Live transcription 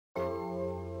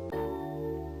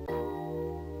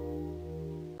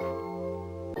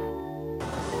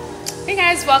Hey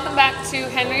guys, welcome back to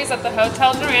Henry's at the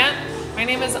Hotel Durant. My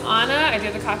name is Anna, I do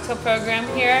the cocktail program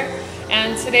here,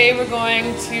 and today we're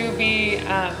going to be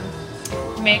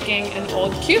making an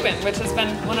Old Cuban, which has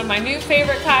been one of my new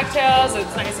favorite cocktails.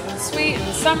 It's nice and sweet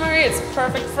and summery. It's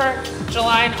perfect for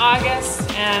July and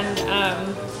August, and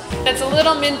it's a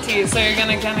little minty, so you're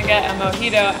gonna get a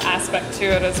mojito aspect to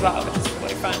it as well, which is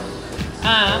really fun.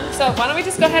 So why don't we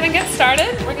just go ahead and get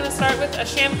started. We're going to start with a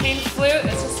champagne flute.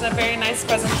 It's just a very nice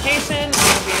presentation.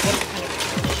 You'll be able to kind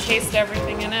of taste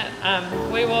everything in it.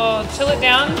 We will chill it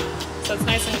down so it's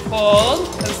nice and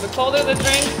cold, because the colder the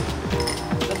drink,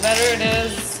 the better it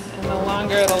is and the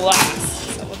longer it'll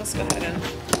last. So we'll just go ahead and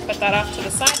put that off to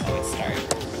the side while we start.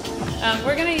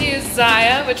 We're going to use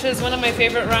Zaya, which is one of my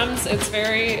favorite rums. It's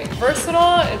very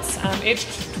versatile. It's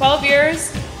aged 12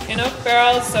 years. In oak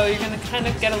barrels, so you're going to kind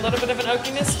of get a little bit of an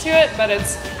oakiness to it, but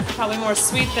it's probably more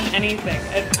sweet than anything.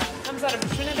 It comes out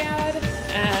of Trinidad,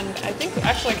 and I think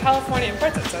actually California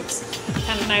imports it, so it's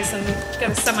kind of nice and get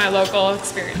a semi-local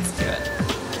experience to it.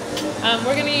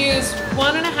 We're going to use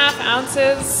 1.5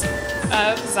 ounces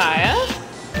of Zaya.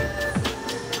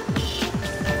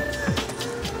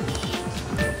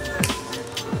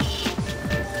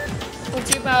 We'll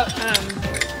do about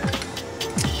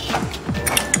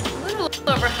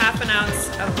over 1/2 ounce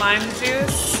of lime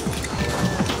juice,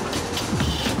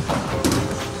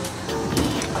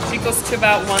 which equals to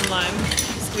about 1 lime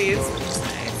squeeze, which is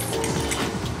nice.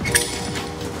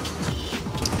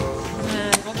 And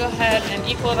then we'll go ahead and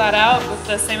equal that out with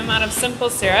the same amount of simple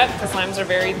syrup, because limes are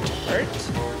very tart.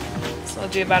 So we'll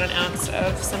do about 1 ounce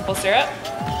of simple syrup.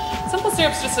 Simple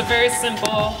syrup is just a very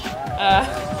simple,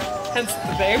 hence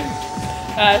the name,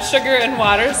 sugar and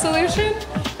water solution.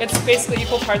 It's basically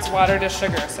equal parts water to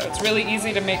sugar, so it's really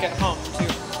easy to make at home too.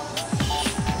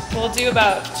 We'll do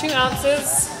about 2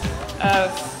 ounces of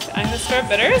Angostura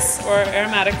bitters, or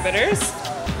aromatic bitters.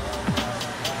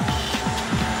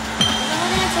 And then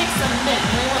we're going to take some mint.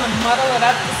 We want to muddle it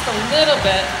up just a little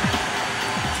bit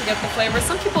to get the flavor.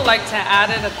 Some people like to add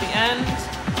it at the end.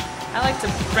 I like to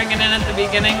bring it in at the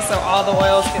beginning so all the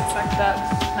oils get sucked up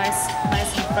nice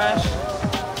and fresh.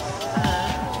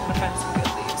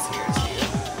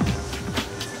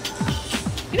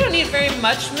 You don't need very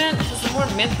much mint, because the more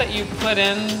mint that you put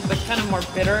in, the kind of more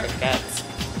bitter it gets.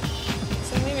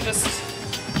 So maybe just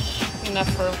enough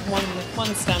for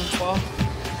one stemful.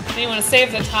 And you want to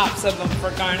save the tops of them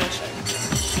for garnishing.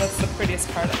 That's the prettiest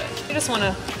part of it. You just want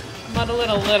to muddle it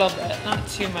a little bit, not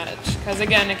too much, because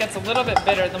again, it gets a little bit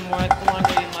bitter the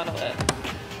longer you muddle it.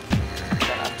 Put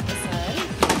that off to the side.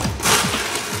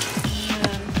 And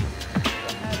then go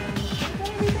ahead and put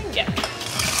everything. Yeah.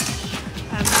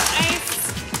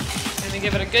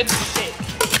 Give it a good shake.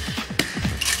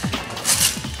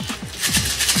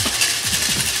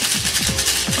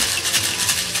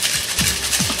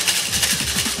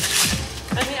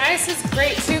 And the ice is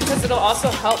great too, because it'll also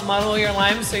help muddle your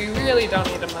lime, so you really don't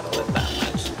need to muddle it that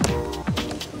much.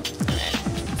 Alright,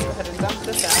 let's go ahead and dump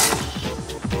this out.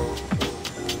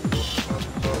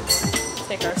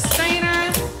 Take our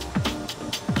strainer,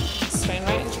 strain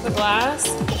right into the glass.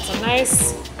 It's a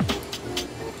nice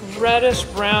reddish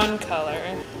brown color.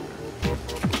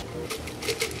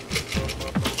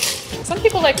 Some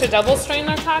people like to double strain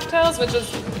their cocktails, which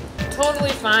is totally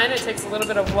fine. It takes a little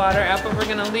bit of water out, but we're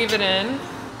going to leave it in,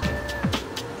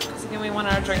 because again, we want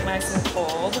our drink nice and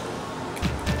cold.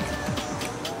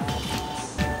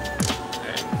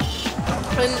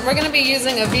 And we're going to be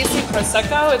using a VC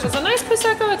Prosecco, which is a nice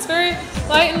Prosecco. It's very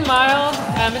light and mild.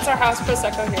 It's our house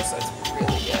Prosecco here, so it's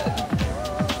really good.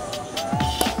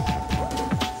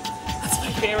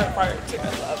 Favorite part too. I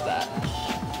love that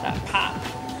pop.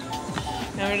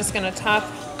 Now we're just gonna top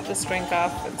this drink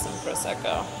off with some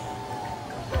Prosecco.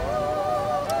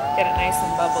 Get it nice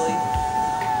and bubbly.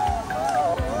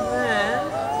 And then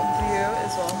what we'll do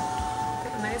is we'll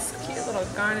get a nice cute little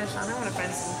garnish on it. I want to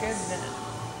find some good mint.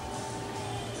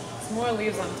 The more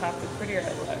leaves on top, the prettier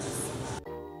it looks.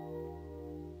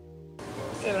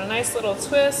 Give it a nice little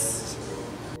twist.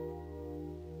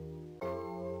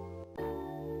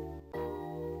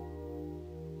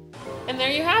 And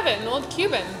there you have it, an Old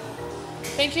Cuban.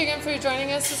 Thank you again for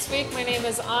joining us this week. My name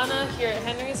is Anna here at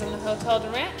Henry's in the Hotel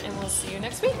Durant, and we'll see you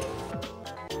next week.